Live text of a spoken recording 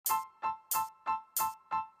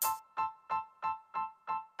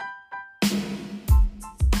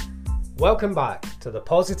Welcome back to the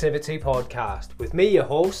Positivity Podcast with me, your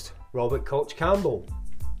host, Robert Coach Campbell.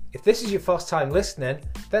 If this is your first time listening,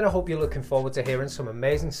 then I hope you're looking forward to hearing some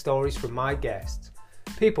amazing stories from my guests.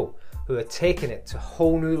 People who are taking it to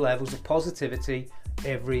whole new levels of positivity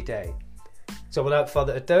every day. So without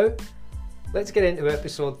further ado, let's get into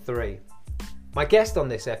episode 3. My guest on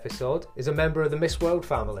this episode is a member of the Miss World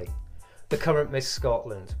family, the current Miss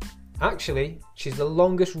Scotland. Actually, she's the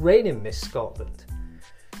longest reigning Miss Scotland.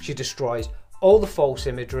 She destroys all the false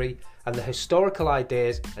imagery and the historical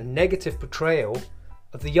ideas and negative portrayal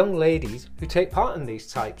of the young ladies who take part in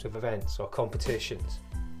these types of events or competitions.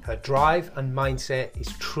 Her drive and mindset is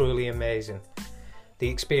truly amazing. The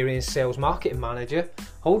experienced sales marketing manager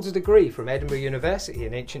holds a degree from Edinburgh University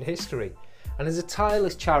in ancient history and is a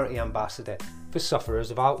tireless charity ambassador for sufferers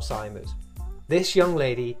of Alzheimer's. This young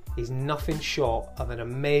lady is nothing short of an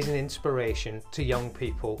amazing inspiration to young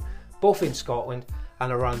people, both in Scotland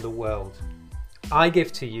and around the world. I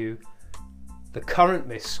give to you the current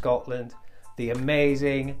Miss Scotland, the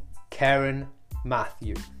amazing Karen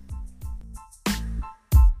Matthew. Alright,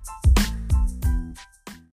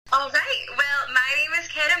 well, my name is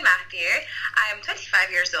Karen Matthew. I am 25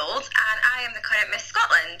 years old and I am the current Miss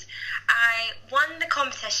Scotland. I won the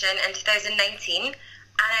competition in 2019 and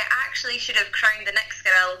I actually should have crowned the next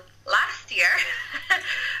girl last year.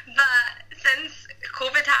 But since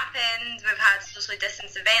COVID happened, we've had socially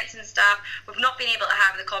distanced events and stuff, we've not been able to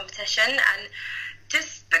have the competition, and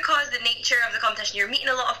just because the nature of the competition, you're meeting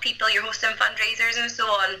a lot of people, you're hosting fundraisers and so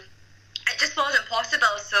on, it just wasn't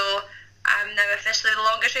possible. So I'm now officially the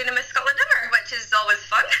longest reigning Miss Scotland ever, which is always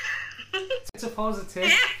fun. It's a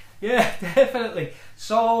positive. Yeah, definitely.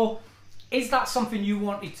 So is that something you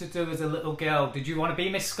wanted to do as a little girl? Did you want to be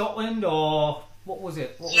Miss Scotland, or what was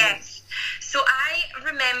it? Yes. So I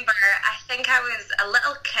remember, I think I was a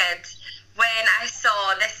little kid when I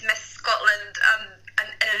saw this Miss Scotland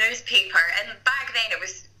in a newspaper, and back then it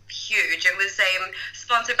was huge. It was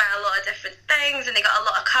sponsored by a lot of different things and they got a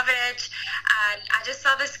lot of coverage, and I just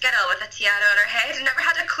saw this girl with a tiara on her head and never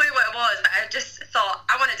had a clue what it was, but I just thought,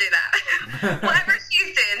 I want to do that. Whatever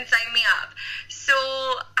she's doing, sign me up. So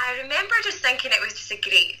I remember just thinking it was just a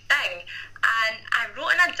great thing, and I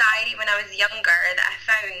wrote in a diary when I was younger that I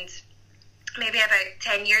found maybe about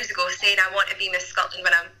 10 years ago saying I want to be Miss Scotland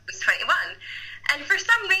when I was 21. And for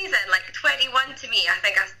some reason, like 21 to me, I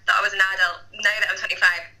think I thought I was an adult. Now that I'm 25,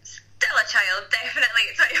 still a child,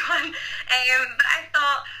 definitely at 21. But I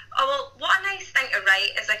thought, oh well, what a nice thing to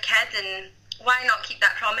write as a kid, and why not keep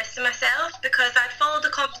that promise to myself? Because I'd followed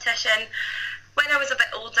the competition when I was a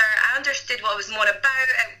bit older. I understood what it was more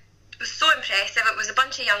about. It was so impressive. It was a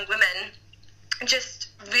bunch of young women just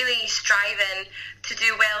really striving to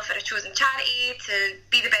do well for a chosen charity, to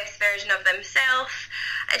be the best version of themselves.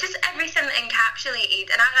 Just everything encapsulated,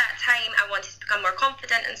 and at that time I wanted to become more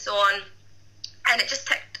confident and so on, and it just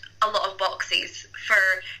ticked a lot of boxes for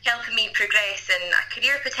helping me progress in a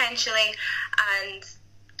career potentially, and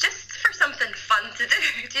just for something fun to do,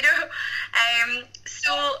 you know.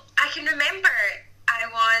 So I can remember I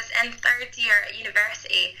was in 3rd year at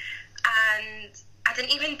university and I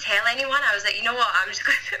didn't even tell anyone. I was like, you know what, I'm just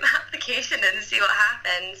going to put my application in and see what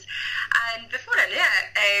happens. And before I knew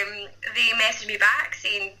it, they messaged me back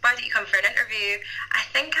saying, why don't you come for an interview? I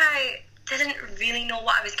think I didn't really know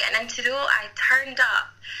what I was getting into though. I turned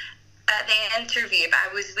up at the interview, but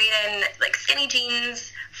I was wearing like skinny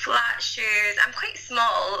jeans, flat shoes. I'm quite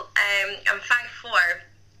small. I'm 5'4",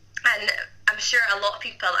 and I'm sure a lot of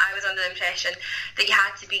people, I was under the impression that you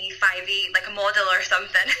had to be 5'8", like a model or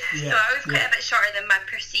something. Yeah, so I was quite a bit shorter than my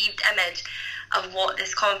perceived image of what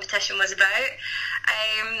this competition was about.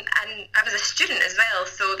 And I was a student as well,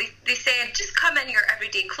 so they said, just come in your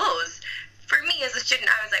everyday clothes. For me as a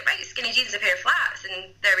student, I was like, right, skinny jeans, a pair of flats,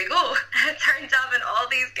 and there we go. I turned up and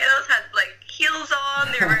all these girls had like heels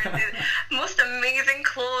on, they were wearing the most amazing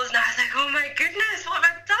clothes, and I was like, oh my goodness, what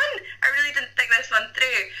have I done? I really didn't think this one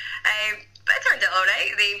through. But it turned out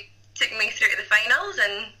alright. They took me through to the finals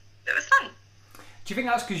and it was fun. Do you think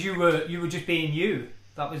that's because you were just being you?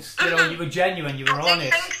 That was, you know, you were genuine, you were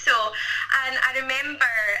honest. I think so. And I remember,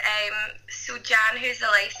 so Jan, who's the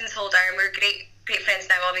licence holder, and we're great friends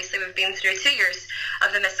now, obviously we've been through 2 years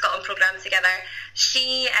of the Miss Scotland programme together.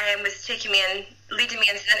 She was taking me in, leading me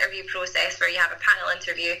into the interview process where you have a panel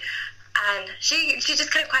interview, and she just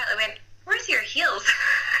kind of quietly went, where's your heels?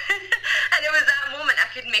 And it was that moment I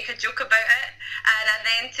could make a joke about it, and I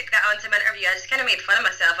then took that on to my interview. I just kind of made fun of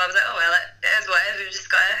myself. I was like, oh well, it is what it is, we've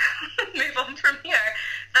just got to move on from here.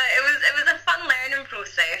 But it was a fun learning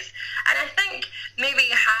process, and I think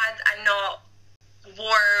maybe had I not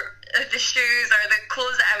wore the shoes or the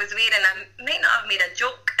clothes that I was wearing, I might not have made a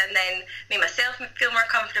joke in and then make myself feel more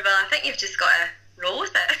comfortable. I think you've just got to roll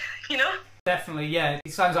with it, you know? Definitely, yeah.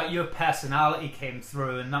 It sounds like your personality came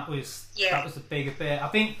through, and that was the bigger bit. I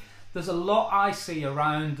think there's a lot I see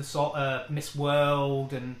around the sort of Miss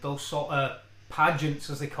World and those sort of pageants,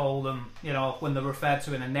 as they call them, you know, when they're referred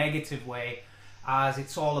to in a negative way, as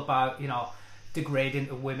it's all about, you know, degrading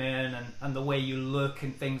to women and the way you look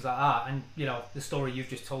and things like that. And, you know, the story you've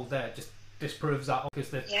just told there just disproves that, because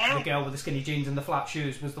the girl with the skinny jeans and the flat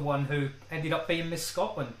shoes was the one who ended up being Miss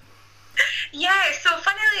Scotland. Yeah, so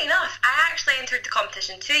funnily enough, I actually entered the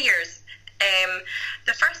competition 2 years.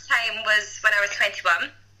 The first time was when I was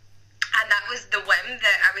 21. And that was the whim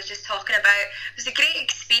that I was just talking about. It was a great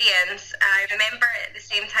experience. I remember at the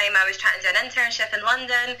same time I was trying to do an internship in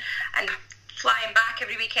London and flying back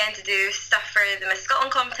every weekend to do stuff for the Miss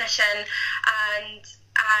Scotland competition. And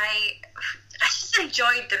I just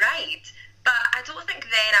enjoyed the ride. But I don't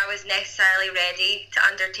think then I was necessarily ready to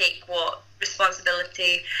undertake what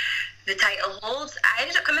responsibility the title holds. I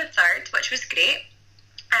ended up coming third, which was great.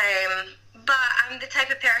 But I'm the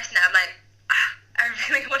type of person that I'm like, I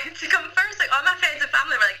really wanted to come first. Like, all my friends and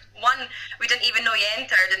family were like, one, we didn't even know you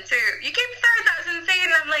entered, and two, you came third, that was insane.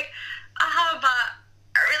 And I'm like, but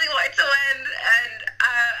I really wanted to win. And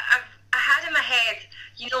I had in my head,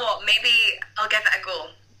 you know what, maybe I'll give it a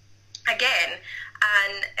go again.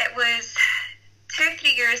 And it was 2-3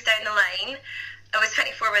 years down the line. I was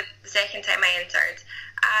 24 with the second time I entered.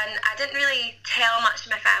 And I didn't really tell much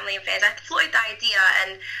to my family and friends. I floated the idea,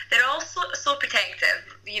 and they're all so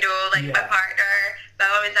protective, you know, like my partner, my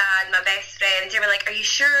mum and dad, my best friends. They were like, are you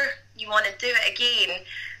sure you want to do it again?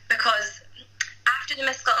 Because after the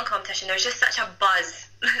Miss Scotland competition, there's just such a buzz.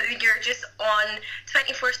 You're just on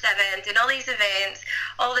 24/7, doing all these events,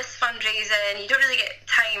 all this fundraising. You don't really get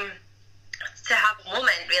time to have a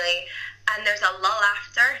moment, really. And there's a lull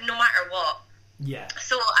after, no matter what. Yeah.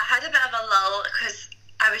 So I had a bit of a lull because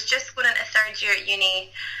I was just going into third year at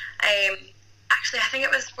uni. Actually, I think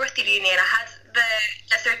it was fourth year uni, and I had the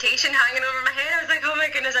dissertation hanging over my head. I was like, oh my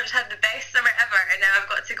goodness, I've just had the best summer ever, and now I've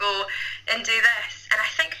got to go and do this. And I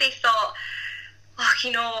think they thought, oh,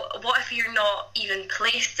 you know, what if you're not even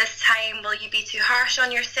placed this time? Will you be too harsh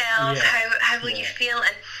on yourself? How will you feel?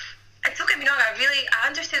 And don't get me wrong, I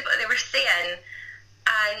understood what they were saying.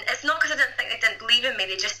 And it's not because I didn't think they didn't believe in me.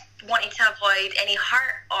 They just wanted to avoid any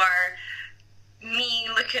hurt or me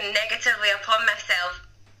looking negatively upon myself.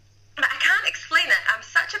 But I can't explain it. I'm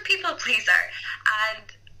such a people pleaser, and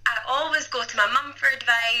I always go to my mum for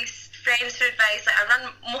advice, friends for advice. Like, I run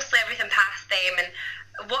mostly everything past them, and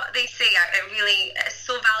what they say is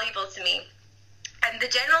so valuable to me. And the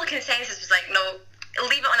general consensus was like, no,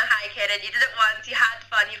 leave it on a high, kid. You did it once, you had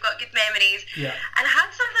fun, you've got good memories. Yeah. And I had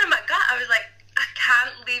something in my gut. I was like, I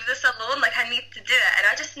can't leave this alone. Like, I need to do it. And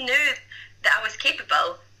I just knew that I was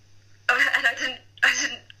capable. And I didn't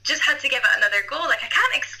just had to give it another go. Like, I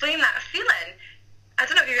can't explain that feeling. I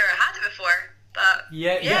don't know if you've ever had it before, but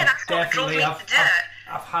yeah, that's what drove me to do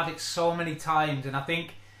it. I've had it so many times, and I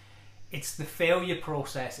think it's the failure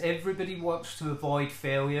process. Everybody wants to avoid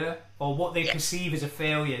failure, or what they perceive as a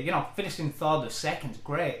failure. You know, finishing third or second's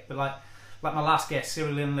great, but like my last guest,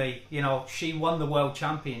 Cyril Linley, you know, she won the world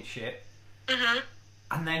championship,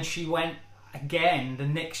 and then she went again the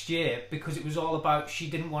next year because it was all about, she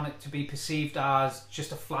didn't want it to be perceived as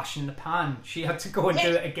just a flash in the pan. She had to go and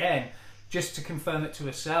do it again just to confirm it to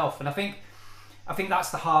herself. And I think that's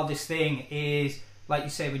the hardest thing, is, like you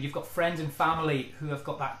say, when you've got friends and family who have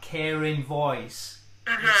got that caring voice,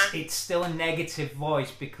 it's still a negative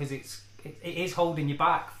voice, because it is holding you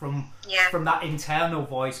back from that internal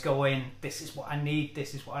voice going, this is what I need,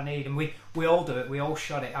 this is what I need. And we all do it, we all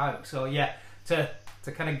shut it out. So yeah,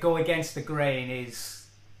 to kind of go against the grain is,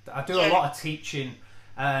 I do a lot of teaching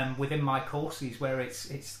within my courses where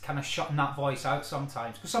it's kind of shutting that voice out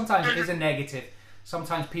sometimes, because sometimes it is a negative.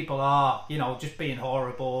 Sometimes people are, you know, just being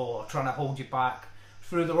horrible or trying to hold you back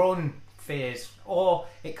through their own fears, or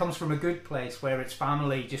it comes from a good place where it's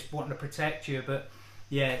family just wanting to protect you. But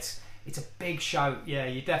yeah, it's a big shout. Yeah,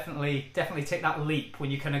 you definitely take that leap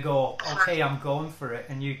when you kind of go, okay, I'm going for it,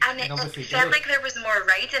 and you obviously it felt like there was more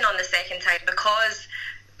riding on the second time, because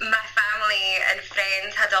my family and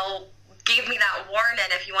friends had all gave me that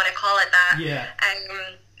warning, if you want to call it that. Yeah.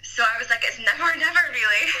 So I was like, it's never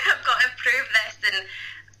really. I've got to prove this, and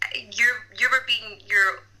you were being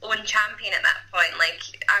your own champion at that point. Like,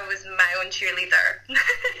 I was my own cheerleader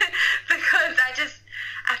because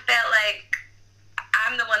I felt like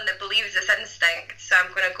I'm the one that believes this instinct, so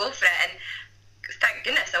I'm going to go for it. And thank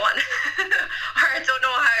goodness I won. Or I don't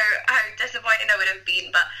know how disappointed I would have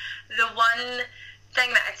been, but the one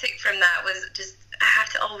thing that I took from that was just, I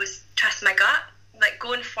have to always trust my gut like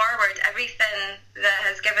going forward, everything that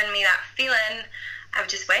has given me that feeling, I've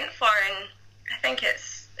just went for, and I think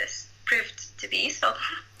it's proved to be useful.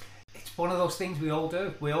 It's one of those things we all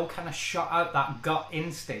do. We all kind of shut out that gut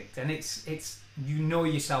instinct, and it's you know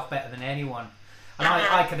yourself better than anyone. And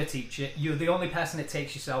I kind of teach it. You're the only person that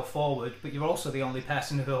takes yourself forward, but you're also the only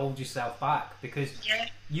person who holds yourself back, because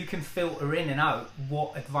you can filter in and out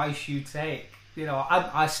what advice you take. You know,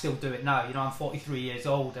 I still do it now. You know, I'm 43 years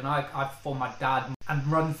old, and I phone my dad and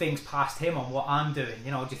run things past him on what I'm doing.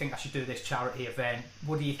 You know, do you think I should do this charity event?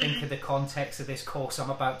 What do you think of the context of this course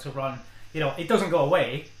I'm about to run? You know, it doesn't go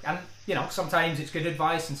away, and you know, sometimes it's good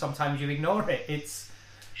advice, and sometimes you ignore it.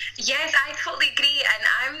 Yes, I totally agree, and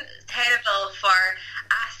I'm terrible for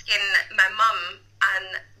asking my mum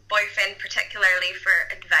and boyfriend particularly for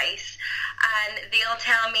advice, and they'll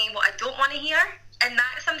tell me what I don't want to hear, and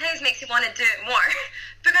that sometimes makes me want to do it more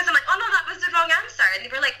because I'm like, oh no, that was the wrong answer, and they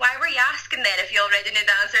were like, why were you asking then if you already knew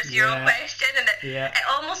the answer to your own question? And it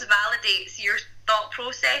almost validates your thought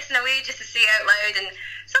process in a way, just to say it out loud. And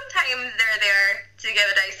sometimes they're there to give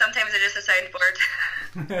advice, sometimes they're just a soundboard.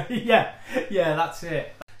 yeah, that's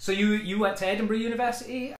it. So you went to Edinburgh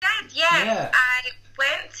University? Yeah.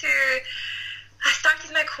 I started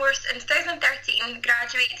my course in 2013,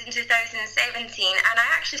 graduated in 2017, and I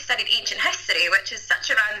actually studied ancient history, which is such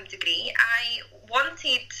a random degree. I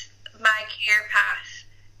wanted my career path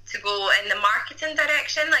to go in the marketing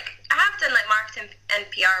direction. Like, I have done like marketing and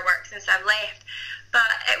PR work since I've left, but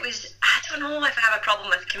it was, I don't know if I have a problem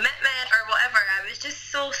with commitment or whatever. I was just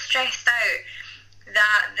so stressed out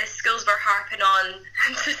that the schools were harping on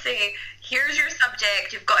to say, here's your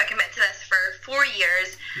subject, you've got to commit to this for 4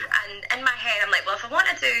 years. And in my head I'm like, well, if I want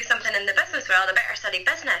to do something in the business world, I better study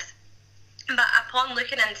business. But upon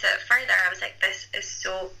looking into it further, I was like, this is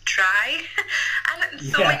so dry. And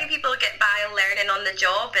so many people get by learning on the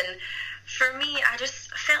job, and for me, I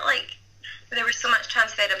just felt like there was so much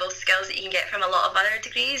transferable skills that you can get from a lot of other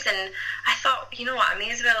degrees, and I thought, you know what, I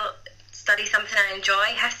may as well study something I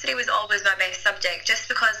enjoy. History was always my best subject, just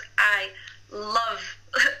because I love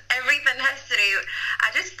everything history.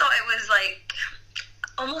 I just thought it was like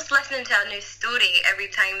almost listening to a new story every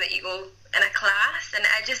time that you go in a class, and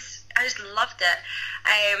I just loved it.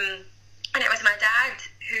 And it was my dad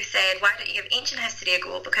who said, why don't you give ancient history a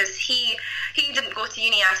go? Because he didn't go to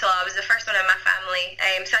uni at all. I was the first one in my family.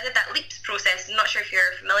 So I did that LEAPS process. I'm not sure if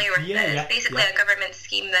you're familiar with it. It's basically a government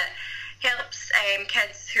scheme that helps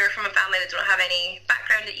kids who are from a family that don't have any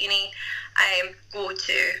background at uni go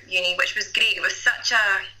to uni, which was great. It was such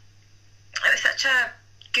a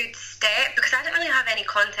good step, because I didn't really have any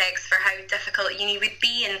context for how difficult uni would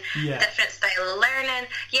be and different style of learning.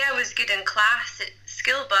 I was good in class at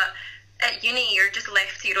school, but at uni you're just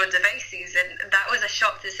left to your own devices, and that was a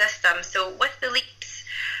shock to the system. So with the LEAPS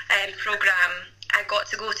programme, I got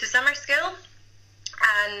to go to summer school,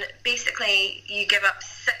 and basically you give up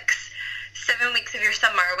 7 weeks of your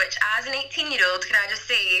summer, which as an 18-year-old, can I just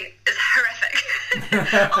say, is horrific.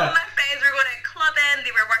 All my friends were going to clubbing,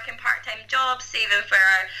 they were working part-time jobs, saving for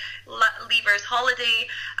our leavers holiday,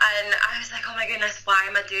 and I was like, oh my goodness, why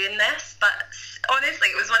am I doing this? But honestly,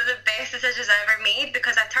 it was one of the best decisions I ever made,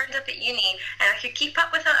 because I turned up at uni and I could keep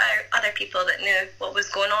up with other people that knew what was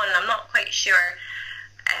going on, and I'm not quite sure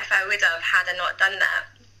if I would have had I not done that.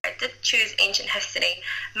 I did choose ancient history.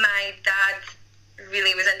 My dad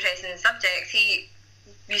really was interested in the subject. He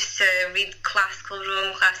used to read classical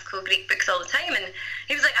Rome, classical Greek books all the time, and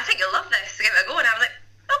he was like, I think you'll love this, so give it a go. And I was like,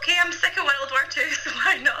 okay, I'm sick of World War II, so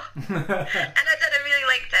why not? And I really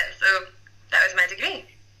liked it, so that was my degree.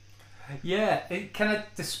 Yeah, it kind of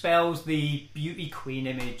dispels the beauty queen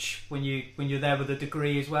image when you're there with a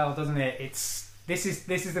degree as well, doesn't it? This is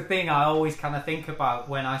the thing I always kind of think about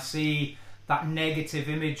when I see that negative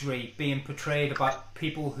imagery being portrayed about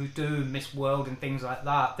people who do Miss World and things like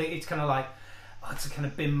that. It's kind of like, oh, it's a kind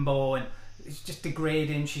of bimbo, and it's just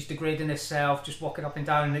degrading. She's degrading herself, just walking up and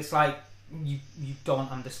down, and it's like, you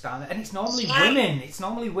don't understand it. And it's normally women. It's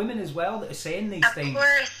normally women as well that are saying these things. Of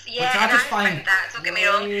course, yeah. Which I just find that. Don't get me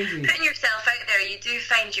wrong. Putting yourself out there, you do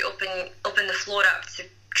find you open the floor up to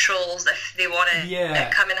trolls if they want to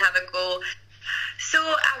come and have a go. So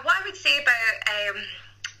what I would say about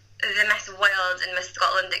the Miss World and Miss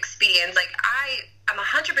Scotland experience, like, I'm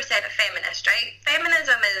 100% a feminist, right?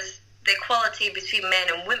 Feminism is the equality between men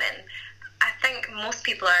and women. I think most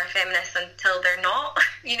people are feminists until they're not.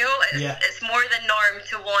 You know, it's more the norm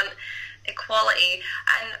to want equality.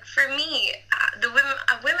 And for me,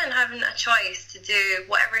 a woman having a choice to do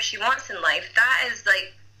whatever she wants in life, that's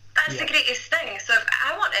the greatest thing. So if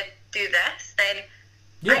I want to do this, then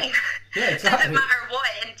fine. Yeah, exactly. Doesn't matter what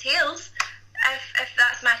it entails. If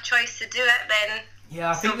that's my choice to do it, then Yeah,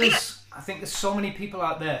 I think there's so many people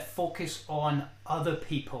out there focus on other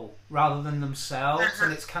people rather than themselves,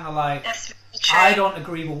 and it's kind of like, I don't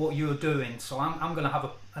agree with what you're doing, so I'm going to have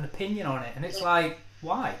an opinion on it, and it's like,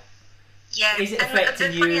 why? Yeah, is it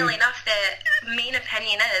affecting you? Funnily enough, the main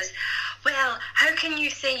opinion is, well, how can you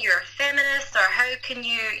say you're a feminist, or how can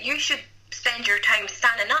you should spend your time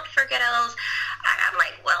standing up for girls? I'm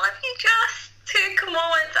like, well, if you just took a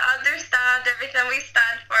moment to understand everything we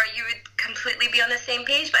stand for, you would completely be on the same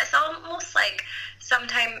page. But it's almost like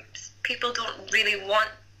sometimes people don't really want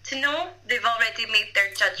to know. They've already made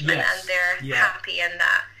their judgment, and they're happy in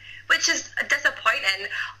that, which is disappointing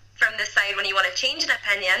from the side when you want to change an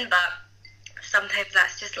opinion, but sometimes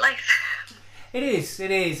that's just life. It is,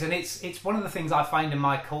 and it's one of the things I find in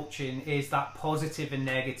my coaching is that positive and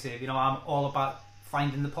negative. You know, I'm all about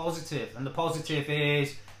finding the positive, and the positive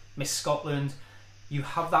is Miss Scotland. You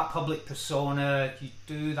have that public persona, you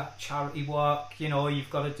do that charity work, you know, you've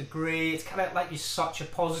got a degree. It's kind of like you're such a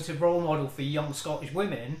positive role model for young Scottish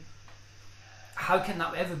women. How can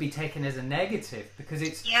that ever be taken as a negative? Because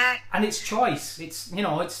it's and it's choice. It's, you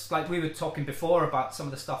know, it's like we were talking before about some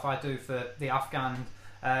of the stuff I do for the Afghan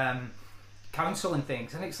council and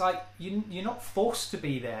things, and it's like you're not forced to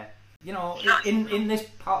be there. You know, in this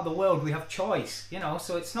part of the world we have choice. You know,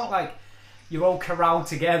 so it's not like you're all corralled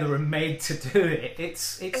together and made to do it.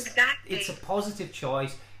 It's a positive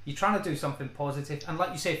choice. You're trying to do something positive, and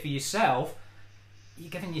like you say, for yourself, you're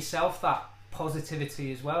giving yourself that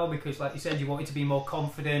positivity as well, because like you said, you wanted to be more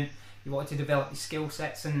confident, you wanted to develop your skill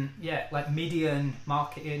sets, and like media and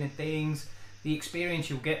marketing and things, the experience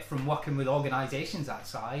you'll get from working with organisations that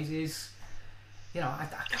size is, you know,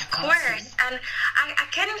 of course. And I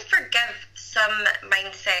can forgive some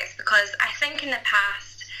mindsets, because I think in the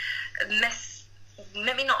past,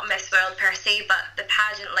 maybe not Miss World per se, but the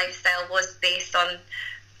pageant lifestyle was based on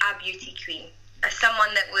a beauty queen, as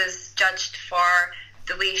someone that was judged for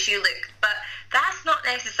the way she looked. But that's not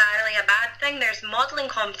necessarily a bad thing. There's modelling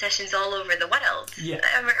competitions all over the world.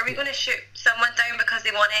 Are we going to shoot someone down because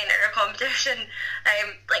they want to enter a competition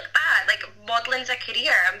like bad? Like, modelling's a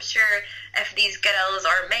career. I'm sure if these girls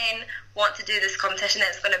or men want to do this competition,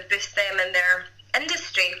 it's going to boost them in their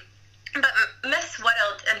industry. But Miss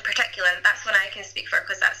World in particular, that's one I can speak for,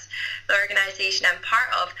 because that's the organisation I'm part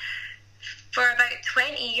of. For about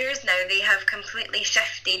 20 years now, they have completely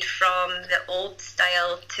shifted from the old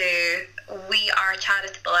style to we are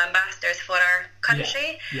charitable ambassadors for our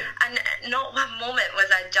country. And not one moment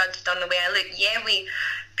was I judged on the way I look. Yeah, we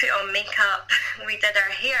put on makeup, we did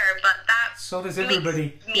our hair, but that so does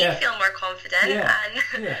everybody. Makes me feel more confident,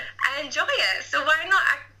 and I enjoy it. So why not?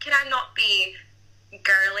 Can I not be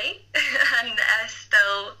girly and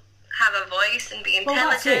still have a voice and be intelligent? Well,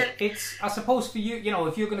 that's it. It's, I suppose, for you, you know,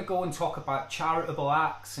 if you're going to go and talk about charitable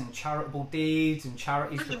acts and charitable deeds and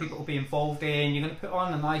charities for people to be involved in, you're going to put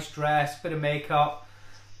on a nice dress, bit of makeup.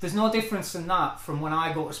 There's no difference in that from when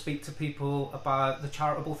I go to speak to people about the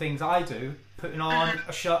charitable things I do, putting on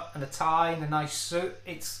a shirt and a tie and a nice suit.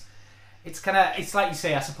 It's kind of, it's like you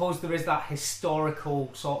say, I suppose there is that historical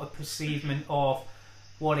sort of perceivement of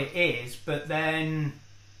what it is, but then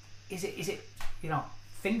is it, you know,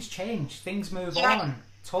 things change, things move on.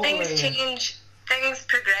 Totally. Things change, things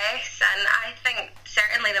progress, and I think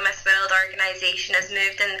certainly the Miss World organisation has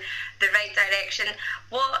moved in the right direction.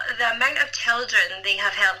 The amount of children they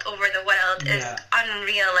have helped over the world is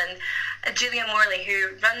unreal, and Julia Morley,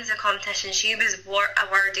 who runs the competition, she was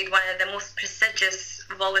awarded one of the most prestigious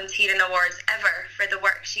volunteering awards ever for the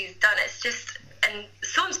work she's done. It's just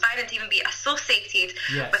so inspiring to even be associated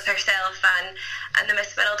with herself and the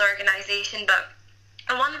Miss World organisation. But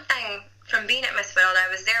one thing, from being at Miss World, I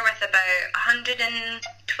was there with about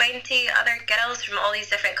 120 other girls from all these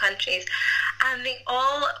different countries, and they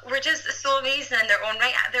all were just so amazing in their own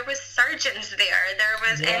right. There was surgeons there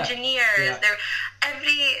was engineers there.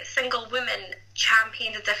 Every single woman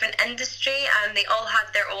championed a different industry, and they all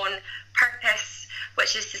had their own purpose,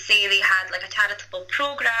 which is to say they had like a charitable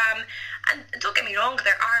program. And don't get me wrong,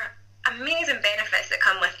 there are amazing benefits that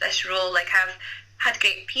come with this role. Like, I've had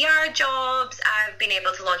great PR jobs, I've been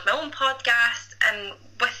able to launch my own podcast, and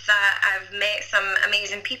with that I've met some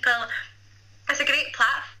amazing people. It's a great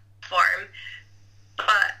platform,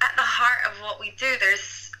 but at the heart of what we do,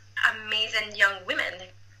 there's amazing young women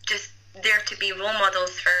just there to be role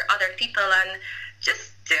models for other people and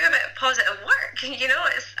just do a bit of positive work. You know,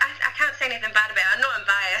 I can't say anything bad about it. I know I'm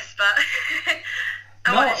biased, but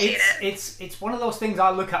it's one of those things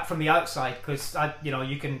I look at from the outside, because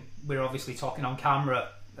we're obviously talking on camera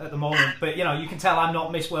at the moment, but you know, you can tell I'm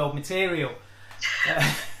not Miss World material.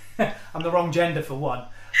 I'm the wrong gender for one,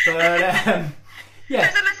 but there's a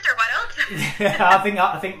Mr. World. I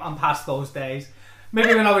think I'm past those days.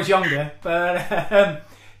 Maybe when I was younger, but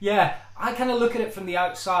yeah, I kind of look at it from the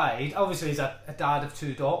outside. Obviously, as a dad of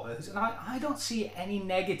 2 daughters, and I don't see any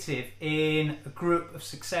negative in a group of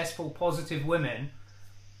successful, positive women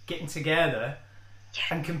getting together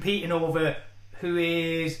and competing over who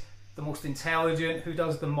is the most intelligent, who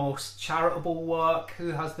does the most charitable work,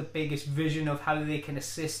 who has the biggest vision of how they can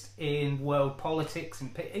assist in world politics.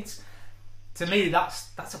 And it's, to me, that's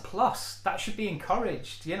a plus. That should be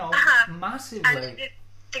encouraged, massively. And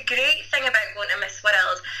the great thing about going to Miss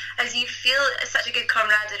World is you feel such a good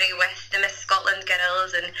camaraderie with the Miss Scotland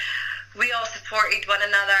girls, and we all supported one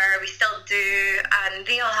another, we still do, and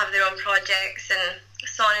they all have their own projects and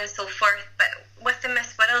so on and so forth. But with the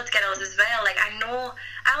Miss World girls as well, like, I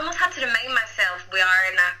almost had to remind myself we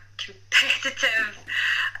are in a competitive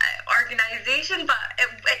organisation, but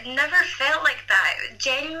it never felt like that. It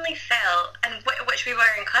genuinely felt, and which we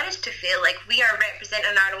were encouraged to feel, like we are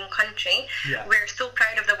representing our own country. Yeah. We're so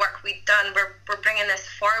proud of the work we've done. We're bringing this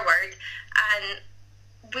forward, and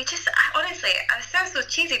we just, honestly, I sound so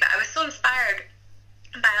cheesy, but I was so inspired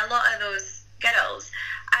by a lot of those girls,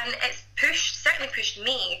 and it's certainly pushed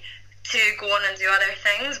me to go on and do other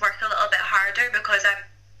things, work a little bit harder, because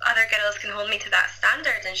other girls can hold me to that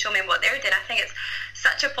standard and show me what they're doing. I think it's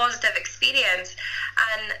such a positive experience.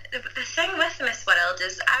 And the thing with Miss World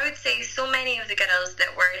is, I would say so many of the girls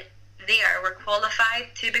that were there were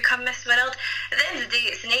qualified to become Miss World. At the end of the day,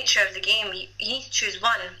 it's the nature of the game. You need to choose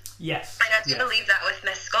one. Yes. And I do believe that with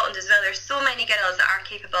Miss Scotland as well. There's so many girls that are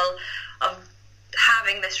capable of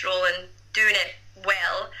having this role and doing it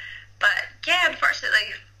well. But yeah,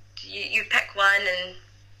 unfortunately, you pick one and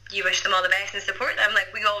you wish them all the best and support them.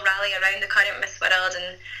 Like, we all rally around the current Miss World,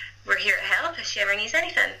 and we're here to help if she ever needs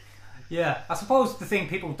anything. Yeah, I suppose the thing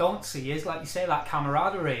people don't see is, like you say, that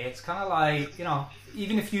camaraderie. It's kind of like,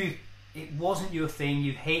 even if it wasn't your thing,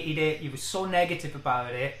 you hated it, you were so negative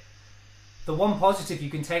about it, the one positive you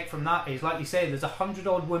can take from that is, like you say, there's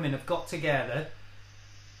 100-odd women have got together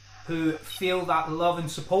who feel that love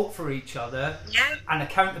and support for each other and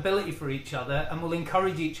accountability for each other, and will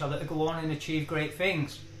encourage each other to go on and achieve great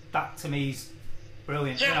things. That, to me, is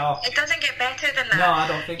brilliant. Yeah, it doesn't get better than that. No, I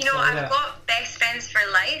don't think so. I've got best friends for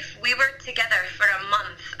life. We were together for a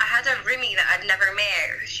month. I had a roomie that I'd never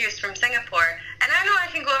met. She was from Singapore, and I know I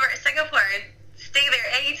can go over to Singapore and stay there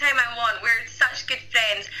anytime I want. We're such good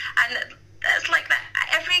friends, and it's like that.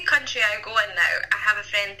 Every country I go in now, I have a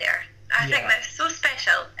friend there. I think that's so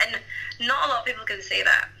special, and not a lot of people can say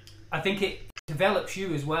that. I think it develops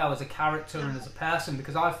you as well as a character and as a person,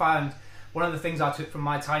 because I found one of the things I took from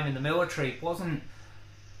my time in the military wasn't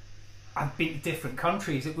I've been to different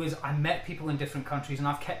countries. It was I met people in different countries and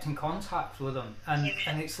I've kept in contact with them,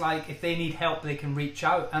 and it's like if they need help they can reach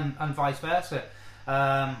out, and vice versa.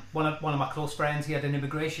 One of my close friends, he had an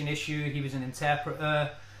immigration issue, he was an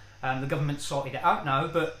interpreter. The government sorted it out now,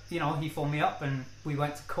 but he phoned me up and we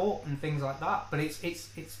went to court and things like that. But it's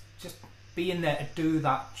just being there to do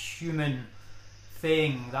that human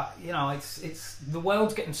thing. That it's the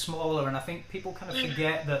world's getting smaller, and I think people kind of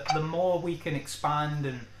forget that the more we can expand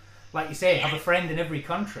and, like you say, have a friend in every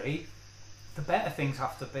country, the better things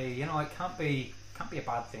have to be. It can't be a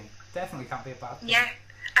bad thing. Definitely can't be a bad thing. Yeah,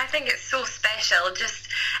 I think it's so special. It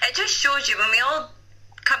just shows you when we all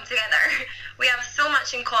come together, we have so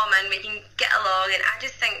much in common, we can get along, and I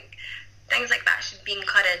just think things like that should be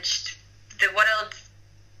encouraged. The world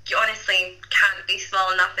honestly can't be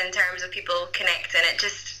small enough in terms of people connecting.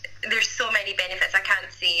 There's so many benefits. I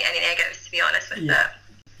can't see any negatives, to be honest with that.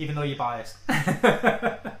 Even though you're biased.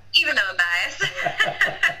 Even though I'm biased.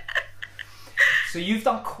 So you've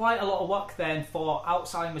done quite a lot of work then for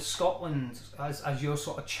Alzheimer's Scotland as your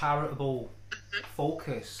sort of charitable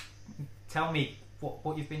focus. Tell me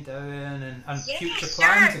what you've been doing and future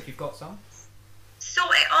plans, if you've got some. So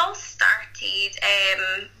it all started,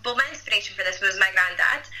 my inspiration for this was my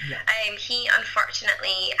granddad. He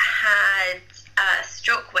unfortunately had a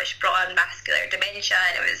stroke which brought on vascular dementia,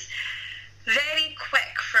 and it was very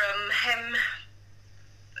quick from him.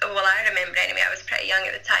 Well, I remember anyway, I was pretty young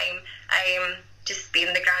at the time, just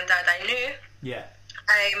being the granddad I knew.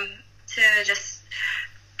 To just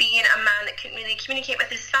being a man that couldn't really communicate with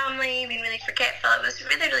his family, being really forgetful. It was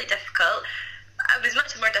really, really difficult. It was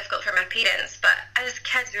much more difficult for my parents, but as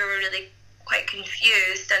kids we were really quite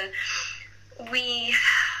confused, and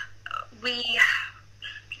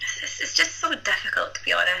it's just so difficult, to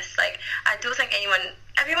be honest. Like, I don't think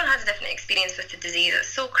everyone has a different experience with the disease. It's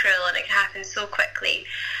so cruel and it can happen so quickly,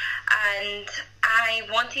 and I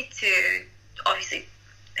wanted to obviously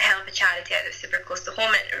help a charity out that was super close to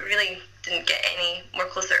home. It really didn't get any more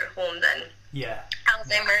closer to home than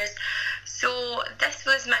Alzheimer's.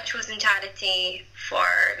 was my chosen charity for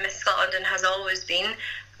Miss Scotland and has always been.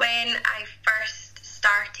 When I first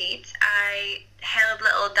started, I held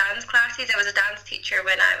little dance classes. I was a dance teacher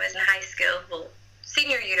when I was in high school, well,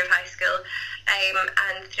 senior year of high school,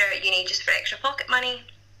 and throughout uni, just for extra pocket money.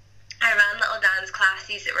 I ran little dance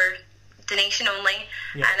classes that were donation only,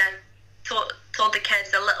 and I told the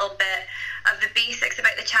kids a little bit of the basics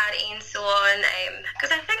about the charity and so on,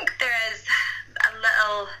 because I think there is a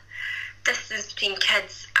little distance between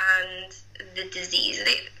kids and the disease.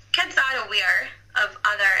 Kids are aware of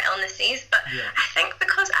other illnesses, but I think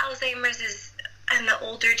because Alzheimer's is in the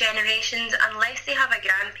older generations, unless they have a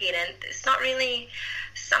grandparent, it's not really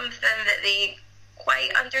something that they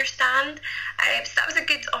quite understand. So that was a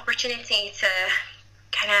good opportunity to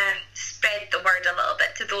kind of spread the word a little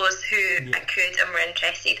bit to those who could and were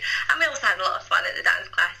interested. And we also had a lot of fun at the dance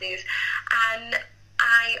classes. And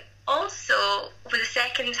I also, for the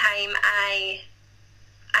second time, I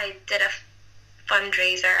did a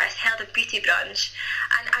fundraiser. I held a beauty brunch,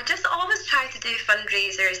 and I just always tried to do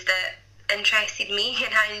fundraisers that interested me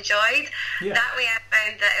and I enjoyed. That way I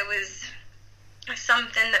found that it was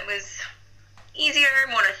something that was easier,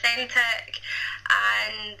 more authentic,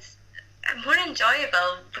 and more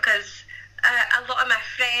enjoyable, because a lot of my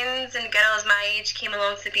friends and girls my age came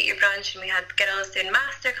along to the beauty brunch, and we had girls doing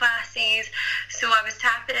master classes, so I was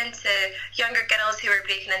tapping into younger girls who were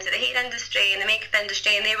breaking into the hair industry and the makeup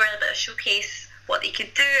industry, and they were able to showcase what they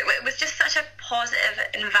could do. It was just such a positive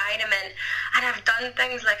environment, and I've done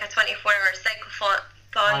things like a 24-hour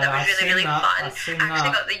cycleathon that was really fun. I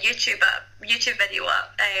actually got the YouTube video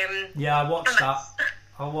up. I watched that.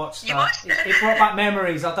 I watched that. You watched it? It brought back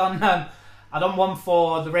memories. I done one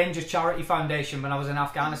for the Rangers Charity Foundation when I was in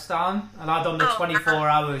Afghanistan, and I done the 24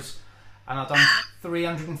 hours, and I done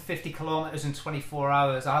 350 kilometers in 24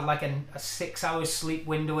 hours. I had like a 6-hour sleep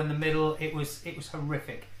window in the middle. It was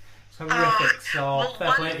horrific. It's horrific. So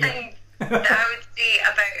fair play to you. One thing that I would say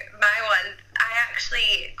about my one, I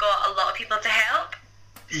actually got a lot of people to help.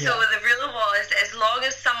 So the rule was, as long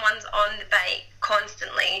as someone's on the bike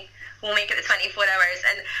constantly, we'll make it the 24 hours.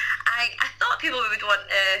 And I thought people would want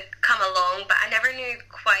to come along, but I never knew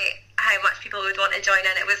quite how much people would want to join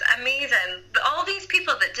in. It was amazing. But all these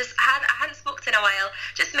people that I hadn't spoken to in a while,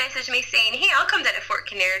 just messaged me saying, hey, I'll come down to Fort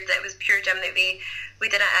Kinnaird. It was Pure Gym that we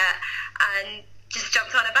did it at, and just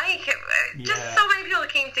jumped on a bike. Just so many people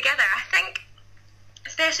came together. I think,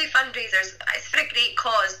 especially fundraisers, it's for a great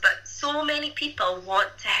cause, but so many people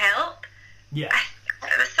want to help.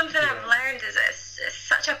 It's something I've learned is it's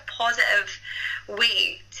such a positive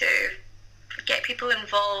way to get people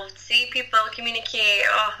involved, see people, communicate.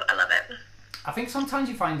 Oh, I love it. I think sometimes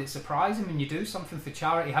you find it surprising when you do something for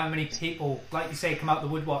charity, how many people, like you say, come out the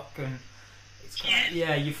woodwork, and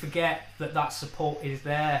you forget that support is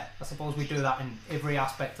there. I suppose we do that in every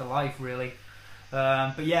aspect of life, really.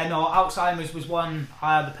 But Alzheimer's was one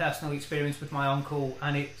I had the personal experience with my uncle,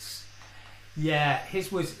 and it's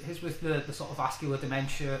his was the sort of vascular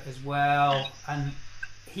dementia as well, and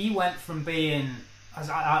he went from being, as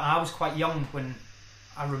I was quite young when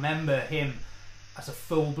I remember him as a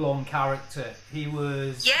full-blown character. He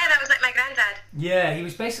was that was like my granddad. He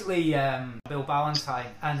was basically Bill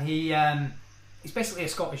Ballantyne, and he's basically a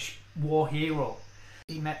Scottish war hero.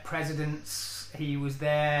 He met presidents. He was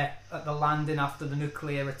there at the landing after the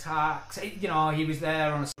nuclear attacks. He was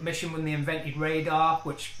there on a mission when they invented radar,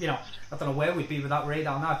 which, I don't know where we'd be without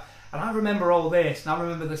radar now. And I remember all this, and I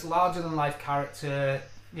remember this larger-than-life character,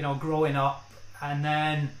 growing up, and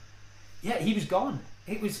then, he was gone.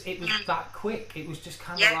 It was that quick. It was just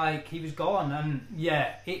kind of like he was gone. And,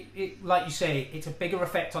 it like you say, it's a bigger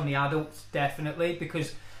effect on the adults, definitely,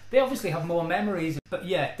 because they obviously have more memories. But,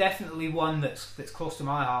 definitely one that's close to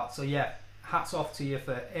my heart. So, hats off to you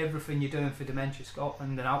for everything you're doing for Dementia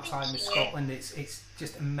Scotland and Alzheimer's Scotland. It's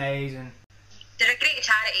just amazing. They're a great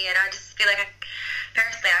charity, and I just feel like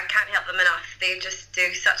personally I can't help them enough. They just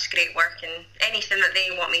do such great work, and anything that they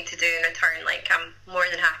want me to do in return, I'm more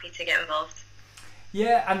than happy to get involved.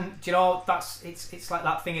 And it's like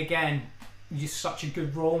that thing again. You're such a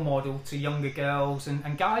good role model to younger girls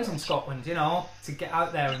and guys in Scotland, to get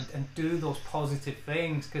out there and do those positive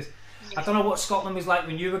things, because I don't know what Scotland was like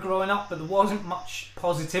when you were growing up, but there wasn't much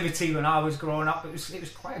positivity when I was growing up. It was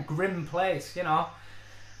quite a grim place,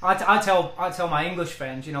 I tell my English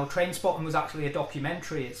friends, Trainspotting was actually a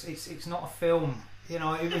documentary. It's not a film,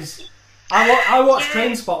 It was. I watched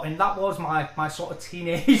Trainspotting. That was my sort of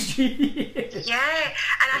teenage years.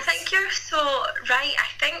 And I think you're so right. I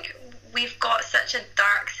think we've got such a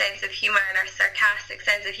dark sense of humour and our sarcastic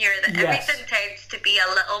sense of humour that everything tends to be a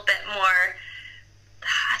little bit more,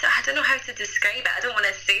 I I don't know how to describe it. I don't want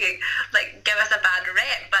to say, like, give us a bad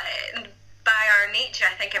rep, but by our nature,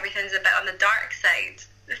 I think everything's a bit on the dark side,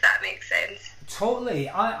 if that makes sense. Totally.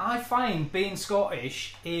 I find being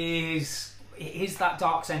Scottish is that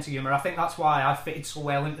dark sense of humour. I think that's why I fitted so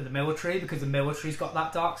well into the military, because the military's got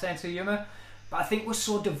that dark sense of humour. But I think we're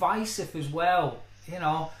so divisive as well. You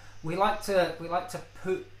know, we like to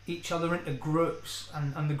put each other into groups,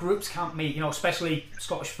 and the groups can't meet. You know, especially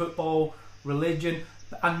Scottish football, religion,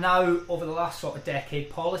 and now over the last sort of decade,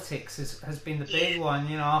 politics has been the big one.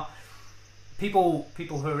 You know, people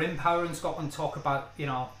who are in power in Scotland talk about, you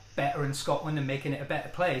know, bettering Scotland and making it a better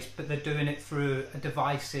place, but they're doing it through a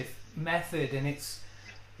divisive method, and it's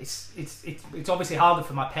obviously harder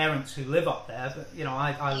for my parents who live up there, but you know,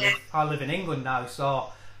 I live in England now, so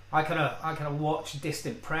I kind of watch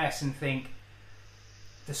distant press and think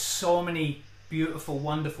there's so many beautiful,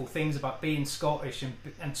 wonderful things about being Scottish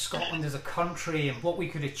and Scotland as a country and what we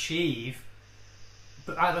could achieve,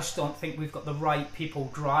 but I just don't think we've got the right people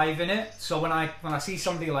driving it. So when I see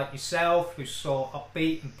somebody like yourself who's so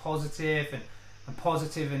upbeat and positive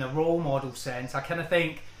in a role model sense, I kind of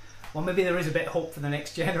think, well, maybe there is a bit of hope for the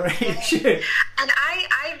next generation. And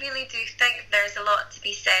I really do think there's a lot to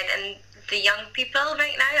be said in the young people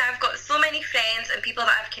right now. I've got so many friends and people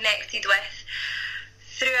that I've connected with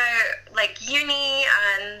throughout, like, uni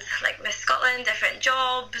and like Miss Scotland, different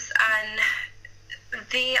jobs, and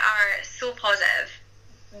they are so positive.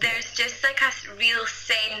 There's just like a real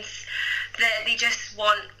sense that they just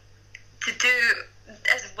want to do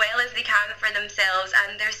as well as they can for themselves,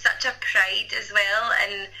 and there's such a pride as well.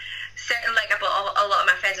 And certainly, like, a lot of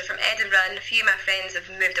my friends are from Edinburgh, and a few of my friends have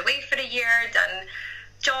moved away for a year, done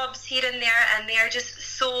jobs here and there, and they are just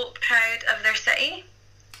so proud of their city.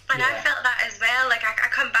 And I felt that as well. Like, I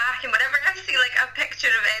come back, and whenever I see like a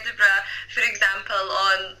picture of Edinburgh, for example,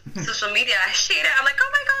 on social media, I share it. I'm like,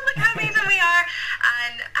 oh my god, look how amazing we are.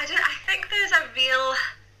 And I think there's a real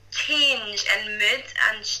change in mood,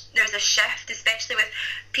 and there's a shift, especially with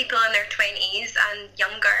people in their 20s and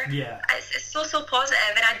younger. Yeah, it's so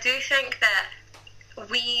positive, and I do think that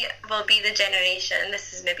we will be the generation.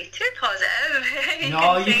 This is maybe too positive.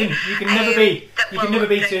 you can never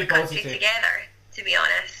be too positive. Together, to be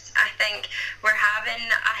honest, I think we're having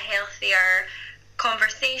a healthier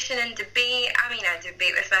conversation and debate. I mean, I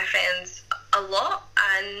debate with my friends a lot,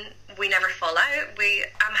 and we never fall out.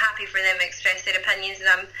 I'm happy for them to express their opinions, and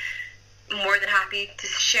I'm more than happy to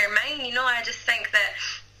share mine. You know, I just think that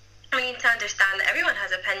we need to understand that everyone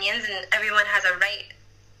has opinions and everyone has a right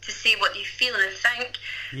to say what you feel and think.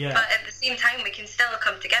 Yeah. But at the same time, we can still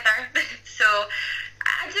come together. So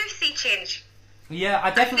I do see change. Yeah,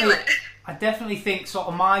 I definitely think sort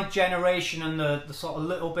of my generation and the sort of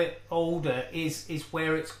little bit older is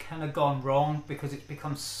where it's kind of gone wrong, because it's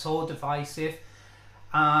become so divisive.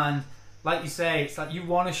 And like you say, it's like you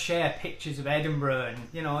want to share pictures of Edinburgh, and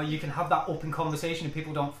you know, you can have that open conversation and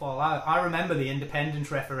people don't fall out. I remember the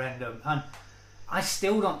independence referendum, and I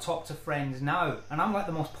still don't talk to friends now, and I'm like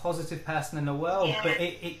the most positive person in the world. Yeah. But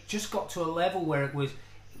it just got to a level where it was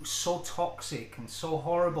so toxic and so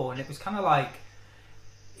horrible, and it was kind of like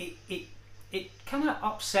it kind of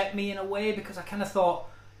upset me in a way, because I kind of thought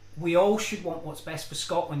we all should want what's best for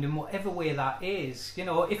Scotland in whatever way that is. You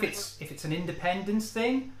know, if it's an independence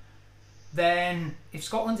thing, then if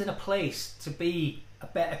Scotland's in a place to be a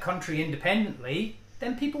better country independently,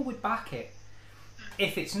 then people would back it.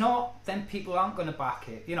 If it's not, then people aren't going to back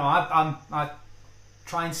it. You know, I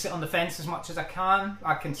try and sit on the fence as much as I can.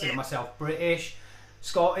 I consider myself British,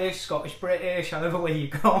 Scottish, British, however way you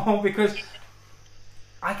go, because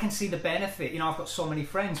I can see the benefit. You know, I've got so many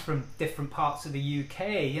friends from different parts of the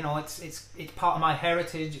UK. You know, it's part of my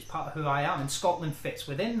heritage. It's part of who I am, and Scotland fits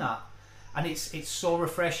within that. And it's so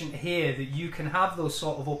refreshing to hear that you can have those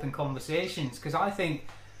sort of open conversations, because I think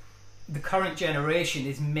the current generation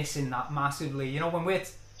is missing that massively. You know,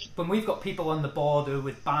 when we've got people on the border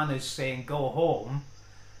with banners saying "Go home,"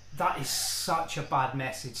 that is such a bad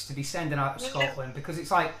message to be sending out of Scotland, because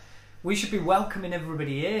it's like, we should be welcoming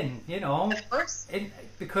everybody in, you know, of course,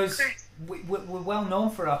 because we're well known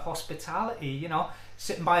for our hospitality. You know,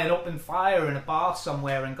 sitting by an open fire in a bar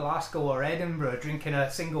somewhere in Glasgow or Edinburgh, drinking a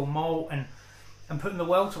single malt and putting the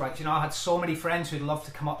world to rights. You know, I had so many friends who'd love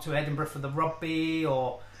to come up to Edinburgh for the rugby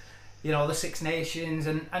or, you know, the Six Nations,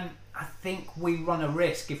 and I think we run a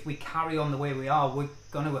risk if we carry on the way we are. We're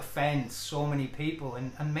going to offend so many people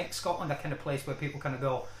and make Scotland a kind of place where people kind of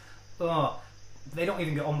go, oh, they don't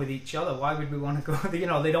even get on with each other. Why would we want to go? You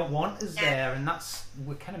know, they don't want us there, and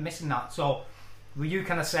we're kind of missing that. So were you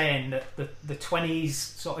kind of saying that the 20s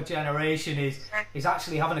sort of generation is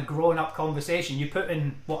actually having a grown-up conversation? You're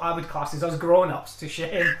putting what I would class as us grown-ups to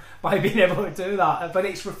shame by being able to do that, but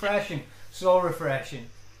it's refreshing, so refreshing.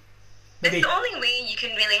 Maybe. It's the only way you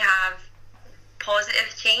can really have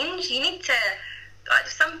positive change. You need to.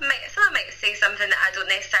 Someone might say something that I don't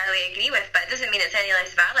necessarily agree with, but it doesn't mean it's any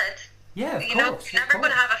less valid. Yeah, of course. You're never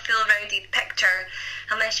going to have a full rounded picture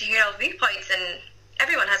unless you hear all viewpoints, and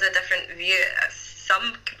everyone has a different view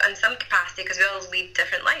in some capacity, because we all lead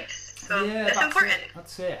different lives. So yeah, it's important.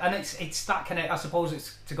 That's it. And it's that kind of, I suppose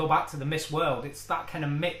it's, to go back to the Miss World, it's that kind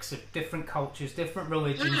of mix of different cultures, different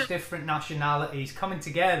religions, different nationalities coming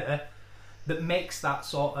together that makes that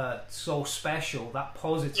sort of so special, that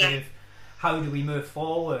positive. How do we move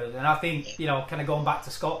forward? And I think, you know, kind of going back to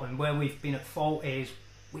Scotland, where we've been at fault is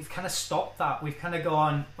we've kind of stopped that. We've kind of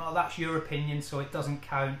gone, well, that's your opinion, so it doesn't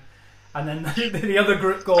count. And then the other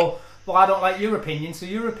group go, well, I don't like your opinion, so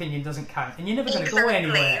your opinion doesn't count. And you're never going to go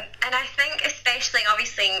anywhere. And I think especially,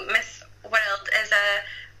 obviously, Miss World is a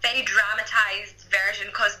very dramatised version,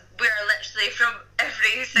 because we're literally from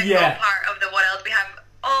every single part of the world. We have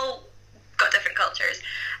all got different cultures.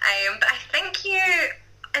 But I think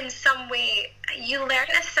in some way, you learn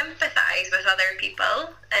to sympathise with other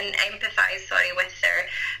people and empathise, with their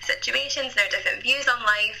situations, their different views on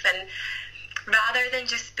life, and rather than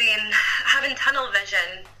just having tunnel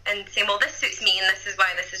vision and saying, well, this suits me and this is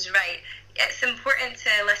why this is right, it's important to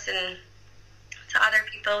listen to other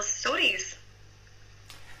people's stories.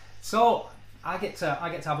 So I get to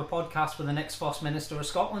have a podcast with the next First Minister of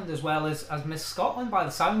Scotland, as well as Miss Scotland, by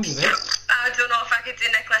the sound of it. I don't know if I could do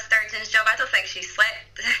Nicola Sturgeon's job. I don't think she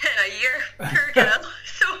slept in a year, poor girl.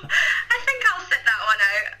 So I think I'll sit that one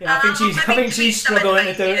out. Yeah, I think she's struggling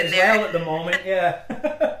to do it as well at the moment. Yeah.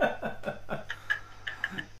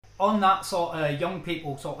 On that sort of young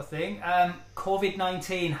people sort of thing,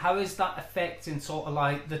 COVID-19, how is that affecting sort of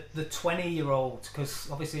like the 20-year-olds? Because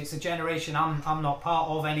obviously it's a generation I'm not part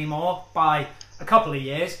of anymore by a couple of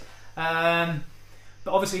years.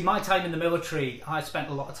 But obviously my time in the military, I spent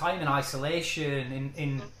a lot of time in isolation,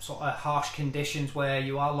 in sort of harsh conditions where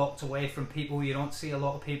you are locked away from people, you don't see a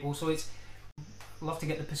lot of people. So I'd love to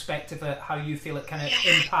get the perspective of how you feel it kind of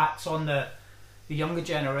impacts on the younger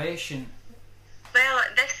generation. Well,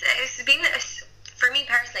 it's been, for me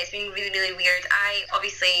personally, it's been really, really weird. I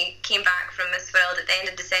obviously came back from Miss World at the end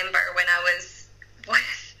of December, when I was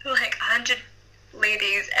with like 100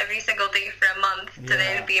 ladies every single day for a month, to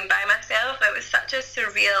then being by myself. It was such a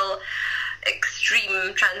surreal,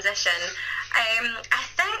 extreme transition. I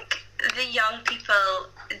think the young people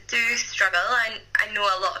do struggle. I know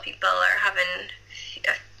a lot of people are having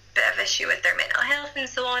a bit of issue with their mental health and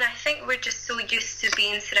so on. I think we're just so used to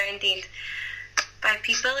being surrounded by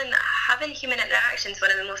people, and having human interactions,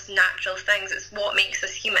 one of the most natural things. It's what makes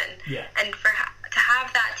us human. And to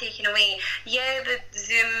have that taken away, the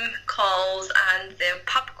Zoom calls and the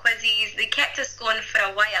pub quizzes, they kept us going for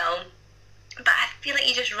a while, but I feel like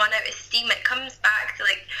you just run out of steam. It comes back to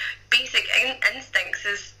like basic instincts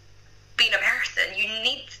as being a person. You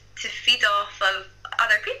need to feed off of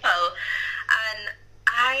other people, and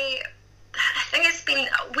I think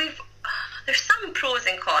there's some pros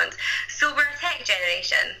and cons. So we're a tech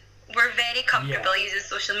generation. We're very comfortable using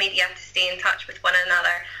social media to stay in touch with one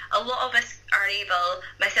another. A lot of us are able,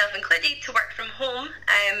 myself included, to work from home,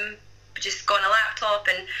 just go on a laptop,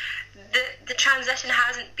 and the transition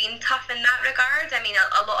hasn't been tough in that regard. I mean,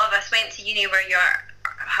 a lot of us went to uni where you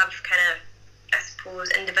have kind of, I suppose,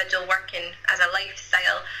 individual working as a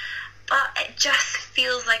lifestyle, but it just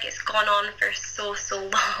feels like it's gone on for so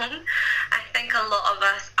long. I think a lot of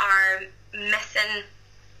us are missing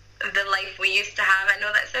the life we used to have. I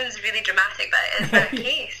know that sounds really dramatic, but it is the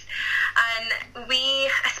case. And we,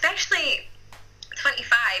 especially 25,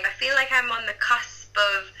 I feel like I'm on the cusp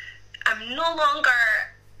of, I'm no longer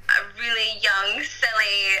a really young,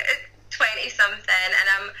 silly 20-something, and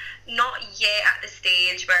I'm not yet at the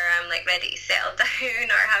stage where I'm like ready to settle down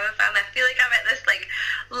or have a family. I feel like I'm at this like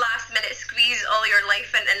last minute squeeze all your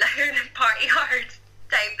life into now and party hard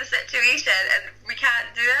type of situation, and we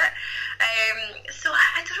can't do it. So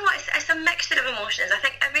I don't know, it's a mixture of emotions. I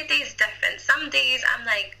think every day is different. Some days I'm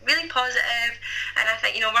like really positive, and I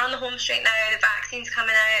think, we're on the home straight now, the vaccine's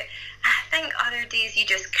coming out. And I think other days you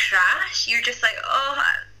just crash. You're just like, oh,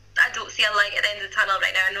 I don't see a light at the end of the tunnel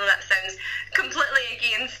right now. I know that sounds completely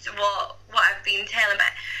against what I've been telling,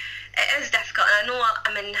 but it is difficult. And I know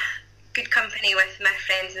I'm in good company with my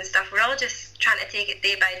friends and stuff. We're all just trying to take it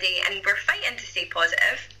day by day, and we're fighting to stay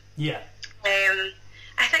positive.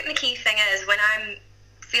 I think the key thing is, when I'm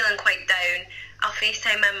feeling quite down, I'll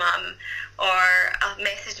FaceTime my mum, or I'll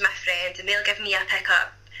message my friend and they'll give me a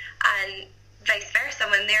pickup, and vice versa.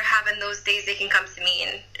 When they're having those days, they can come to me,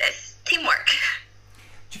 and it's teamwork.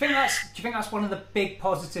 Do you think that's one of the big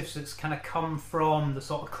positives that's kind of come from the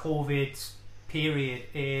sort of COVID period,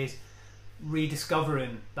 is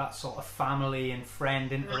rediscovering that sort of family and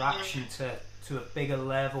friend interaction to a bigger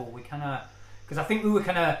level? We kind of, because I think we were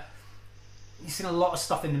kind of, you've seen a lot of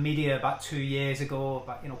stuff in the media about 2 years ago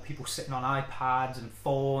about, you know, people sitting on iPads and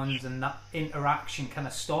phones and that interaction kind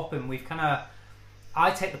of stopping. We've kind of,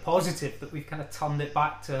 I take the positive that we've kind of turned it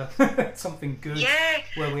back to something good,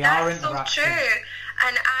 where we are interacting. That's so true.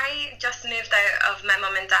 And I just moved out of my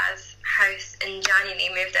mum and dad's house in January,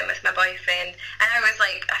 moved in with my boyfriend, and I was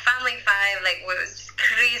like a family of 5, like, it was just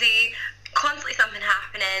crazy, constantly something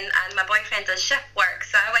happening, and my boyfriend does shift work,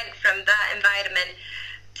 so I went from that environment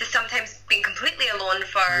to sometimes being completely alone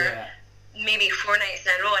for maybe 4 nights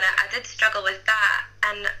in a row, and I did struggle with that,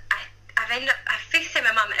 and I FaceTime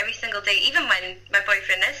my mum every single day, even when my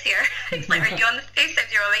boyfriend is here. It's like, are you on the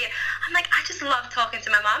FaceTime? You're all right. I'm like, I just love talking to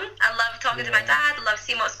my mum. I love talking to my dad. I love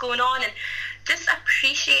seeing what's going on, and just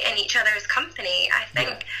appreciating each other's company. I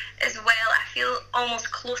think as well, I feel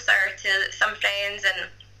almost closer to some friends and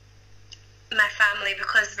my family,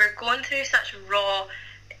 because we're going through such raw,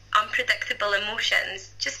 unpredictable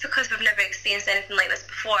emotions, just because we've never experienced anything like this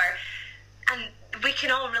before, and we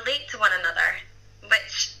can all relate to one another,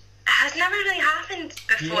 which has never really happened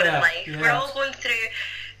before in life. We're all going through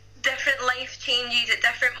different life changes at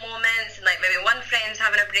different moments, and like maybe one friend's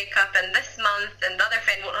having a breakup in this month and the other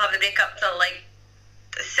friend won't have the breakup till like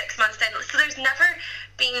 6 months down. So there's never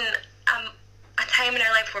been a time in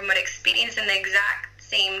our life where we're experiencing the exact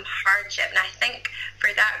same hardship, and I think for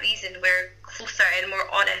that reason we're closer and more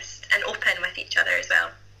honest and open with each other as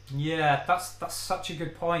well. Yeah, that's such a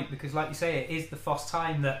good point, because like you say, it is the first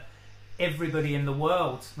time that everybody in the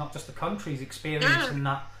world, not just the countries, experiencing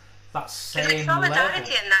that same There's like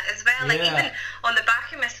solidarity level in that as well. Like even on the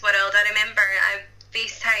back of Miss World, I remember I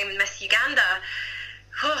FaceTimed Miss Uganda.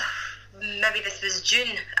 Maybe this was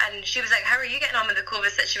June, and she was like, "How are you getting on with the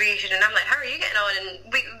COVID situation?" And I'm like, "How are you getting on?"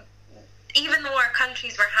 And we, even though our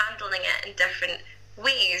countries were handling it in different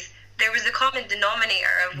ways, there was a common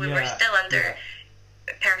denominator of we were still under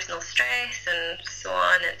personal stress and so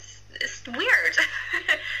on. It's weird.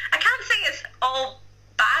 I can't say it's all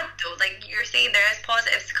bad though. Like you're saying, there is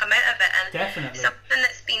positives to come out of it, and definitely something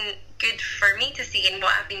that's been good for me to see, and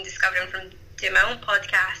what I've been discovering from doing my own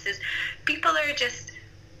podcast, is people are just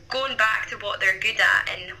going back to what they're good at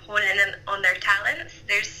and honing in on their talents.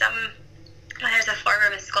 There's a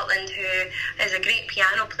farmer in Scotland who is a great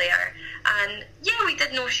piano player, and we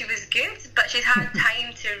did know she was good, but she's had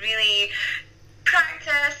time to really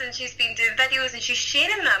practice, and she's been doing videos and she's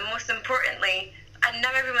sharing them, most importantly, and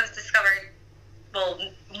now everyone's discovered, well,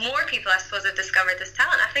 more people I suppose have discovered this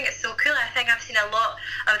talent. I think it's so cool. I think I've seen a lot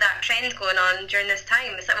of that trend going on during this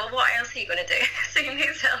time. It's like, well, what else are you going to do? So you may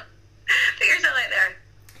as well put yourself out there.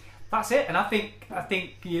 That's it. And I think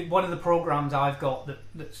one of the programs I've got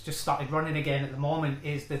that's just started running again at the moment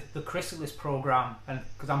is the Chrysalis program, and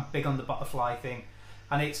because I'm big on the butterfly thing,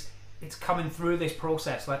 and it's coming through this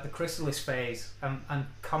process like the chrysalis phase and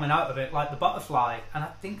coming out of it like the butterfly, and I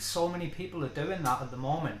think so many people are doing that at the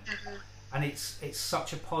moment, and it's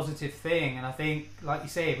such a positive thing. And I think, like you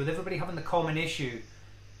say, with everybody having the common issue,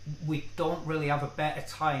 we don't really have a better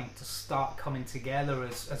time to start coming together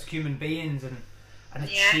as human beings and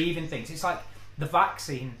achieving things. It's like the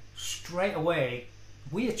vaccine, straight away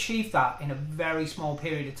we achieved that in a very small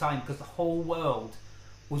period of time because the whole world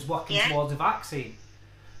was working towards a vaccine.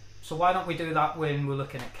 So why don't we do that when we're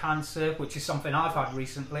looking at cancer, which is something I've had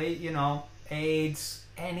recently, you know, AIDS,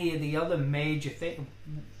 any of the other major things.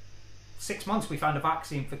 6 months we found a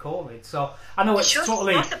vaccine for COVID. So I know it's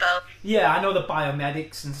totally possible. Yeah, I know the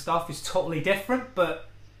biomedics and stuff is totally different, but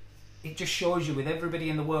it just shows you with everybody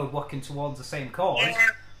in the world working towards the same cause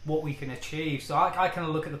what we can achieve. So I kind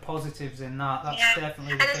of look at the positives in that. That's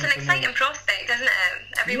definitely the and it's an exciting prospect, isn't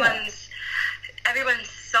it? Everyone's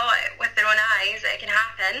saw it with their own eyes that it can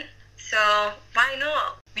happen, so why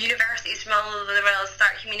not? Universities from all over the world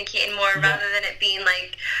start communicating more rather than it being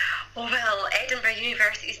like, oh well, Edinburgh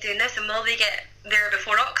University's doing this and will they get there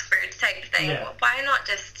before Oxford type thing. Why not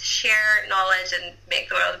just share knowledge and make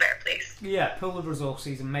the world a better place? Pool of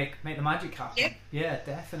resources and make the magic happen. Yeah,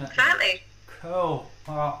 definitely. Exactly. Cool.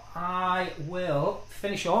 Well, I will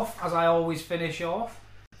finish off as I always finish off.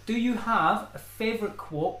 Do you have a favourite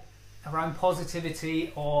quote around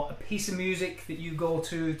positivity or a piece of music that you go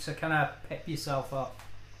to kind of pep yourself up?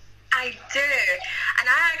 I do, and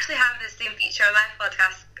I actually have the same feature on my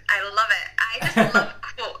podcast I love it. I just love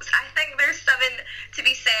quotes. I think there's something to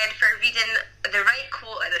be said for reading the right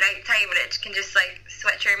quote at the right time, and it can just like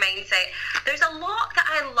switch your mindset. There's a lot that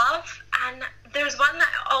I love, and there's one that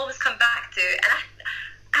I always come back to, and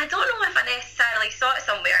I don't know if I necessarily saw it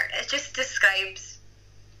somewhere. It just describes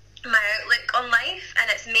my outlook on life,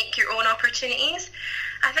 and it's make your own opportunities.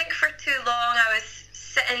 I think for too long I was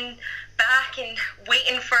sitting back and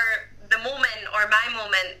waiting for the moment or my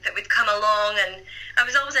moment that would come along, and I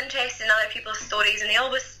was always interested in other people's stories, and they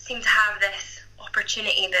always seem to have this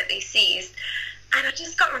opportunity that they seized, and I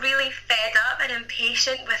just got really fed up and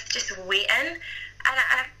impatient with just waiting, and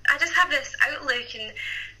I just have this outlook, and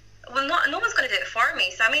well, no one's going to do it for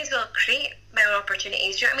me, so I may as well create my own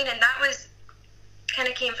opportunities. Do you know what I mean? And that was kind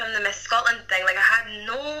of came from the Miss Scotland thing. Like, I had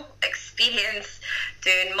no experience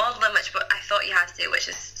doing modelling, which I thought you had to do, which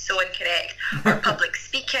is so incorrect, or public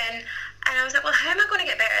speaking, and I was like, well, how am I going to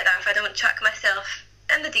get better at that if I don't chuck myself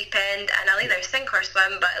in the deep end, and I'll either sink or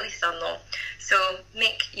swim, but at least I'll know. So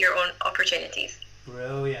make your own opportunities.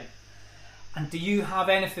 Brilliant. And do you have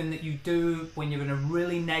anything that you do when you're in a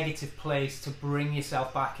really negative place to bring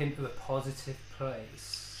yourself back into a positive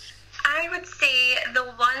place? I would say the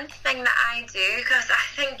one thing that I do, because I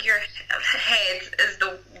think your head is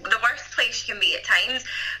the worst place you can be at times,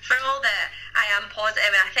 for all that I am positive,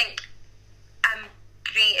 and I think I'm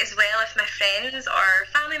great as well if my friends or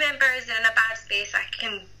family members are in a bad space, I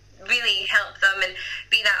can really help them and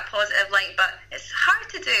be that positive light, but it's hard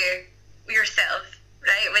to do yourself,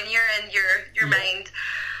 right, when you're in your mind.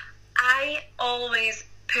 I always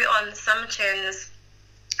put on some tunes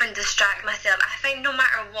and distract myself. I find no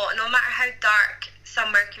matter what, no matter how dark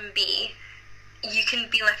somewhere can be, you can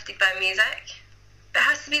be lifted by music. It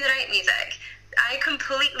has to be the right music. I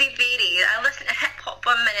completely vary. I listen to hip hop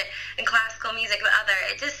one minute and classical music the other.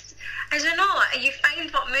 It just, I don't know, you find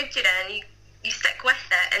what mood you're in, you stick with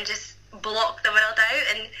it and just block the world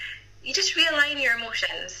out, and you just realign your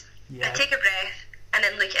emotions. Yeah. And take a breath and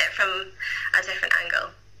then look at it from a different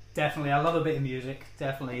angle. Definitely, I love a bit of music.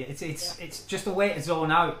 Definitely, it's just a way to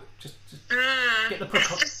zone out. Just get the.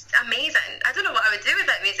 It's just amazing. I don't know what I would do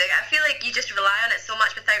without music. I feel like you just rely on it so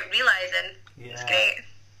much without realizing. Yeah. It's great.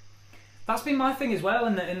 That's been my thing as well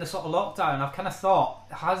in the sort of lockdown. I've kind of thought,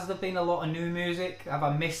 has there been a lot of new music? Have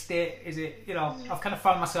I missed it? Is it, I've kind of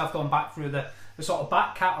found myself going back through the sort of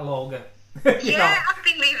back catalogue. I've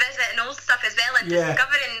been revisiting old stuff as well and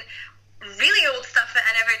discovering really old stuff that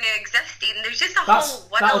I never knew existed, and there's just a whole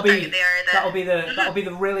world out there. That'll be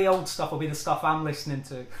the really old stuff. Will be the stuff I'm listening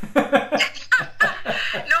to.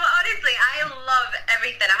 No, honestly, I love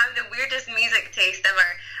everything. I have the weirdest music taste ever.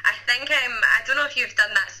 I think I don't know if you've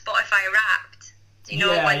done that Spotify Wrapped. Do you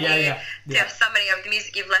know when you do a summary of the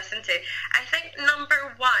music you've listened to? I think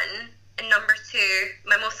number 1 and number 2,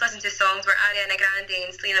 my most listened to songs were Ariana Grande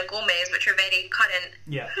and Selena Gomez, which are very current.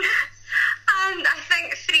 Yeah. And I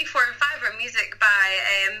think 3, 4, and 5 are music by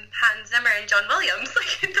Hans Zimmer and John Williams.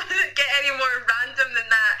 Like, it doesn't get any more random than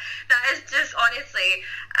that. That is just, honestly,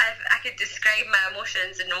 I could describe my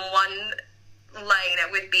emotions in one line.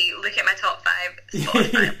 It would be, look at my top 5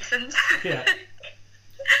 Spotify listens. Yeah.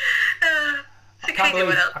 It's a crazy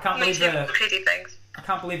world. I can't believe crazy things. I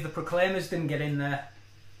can't believe the Proclaimers didn't get in there.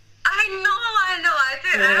 I know. I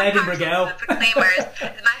do. An Edinburgh girl. The Proclaimers.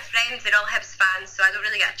 My friends, they're all Hibs fans, so I don't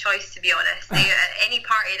really get a choice, to be honest. At any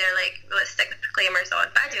party, they're like, let's stick the Proclaimers on.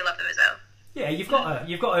 But I do love them as well. Yeah, you've got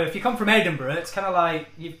to. If you come from Edinburgh, it's kind of like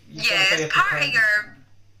you've got to be it's part of your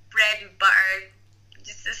bread and butter.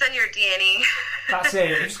 It's in your DNA. That's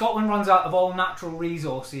it. If Scotland runs out of all natural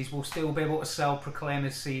resources, we'll still be able to sell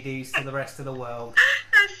Proclaimers CDs to the rest of the world.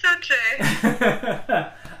 That's so true.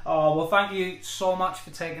 Oh, well, thank you so much for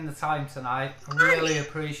taking the time tonight. I really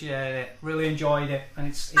appreciate it. Really enjoyed it. And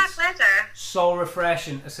it's my pleasure. So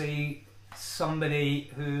refreshing to see somebody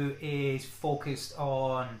who is focused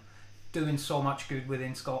on doing so much good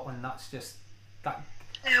within Scotland. That's just, that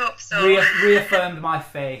I hope so. Reaffirmed my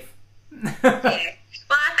faith. Yeah.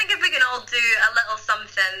 Well, I think if we can all do a little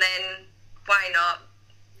something, then why not?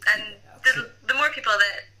 And the more people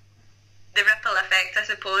that, the ripple effect, I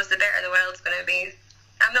suppose, the better the world's going to be.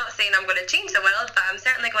 I'm not saying I'm going to change the world, but I'm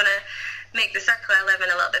certainly going to make the circle I live in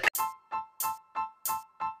a little bit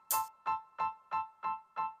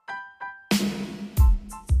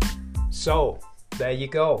better. So, there you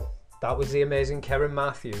go. That was the amazing Keren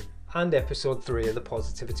Matthew and episode 3 of the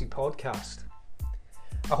Positivity Podcast.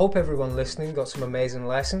 I hope everyone listening got some amazing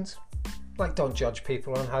lessons, like don't judge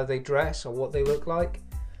people on how they dress or what they look like,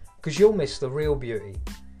 because you'll miss the real beauty.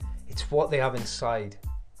 It's what they have inside.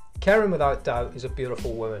 Keren, without doubt, is a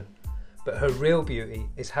beautiful woman, but her real beauty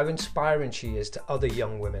is how inspiring she is to other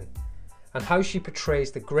young women, and how she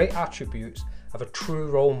portrays the great attributes of a true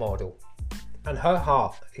role model. And her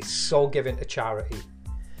heart is so giving to charity.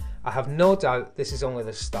 I have no doubt this is only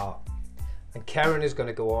the start, and Karen is going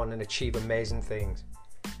to go on and achieve amazing things.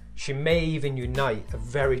 She may even unite a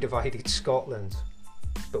very divided Scotland.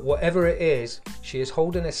 But whatever it is, she is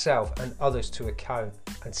holding herself and others to account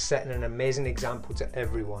and setting an amazing example to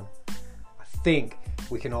everyone. I think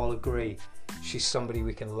we can all agree she's somebody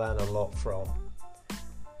we can learn a lot from.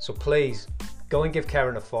 So please, go and give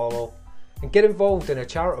Karen a follow and get involved in her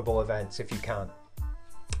charitable events if you can.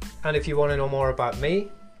 And if you want to know more about me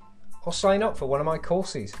or sign up for one of my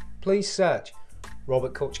courses, please search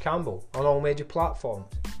Robert Coach Campbell on all major platforms.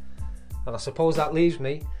 And I suppose that leaves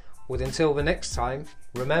me with, until the next time,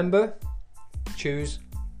 remember, choose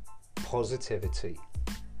positivity.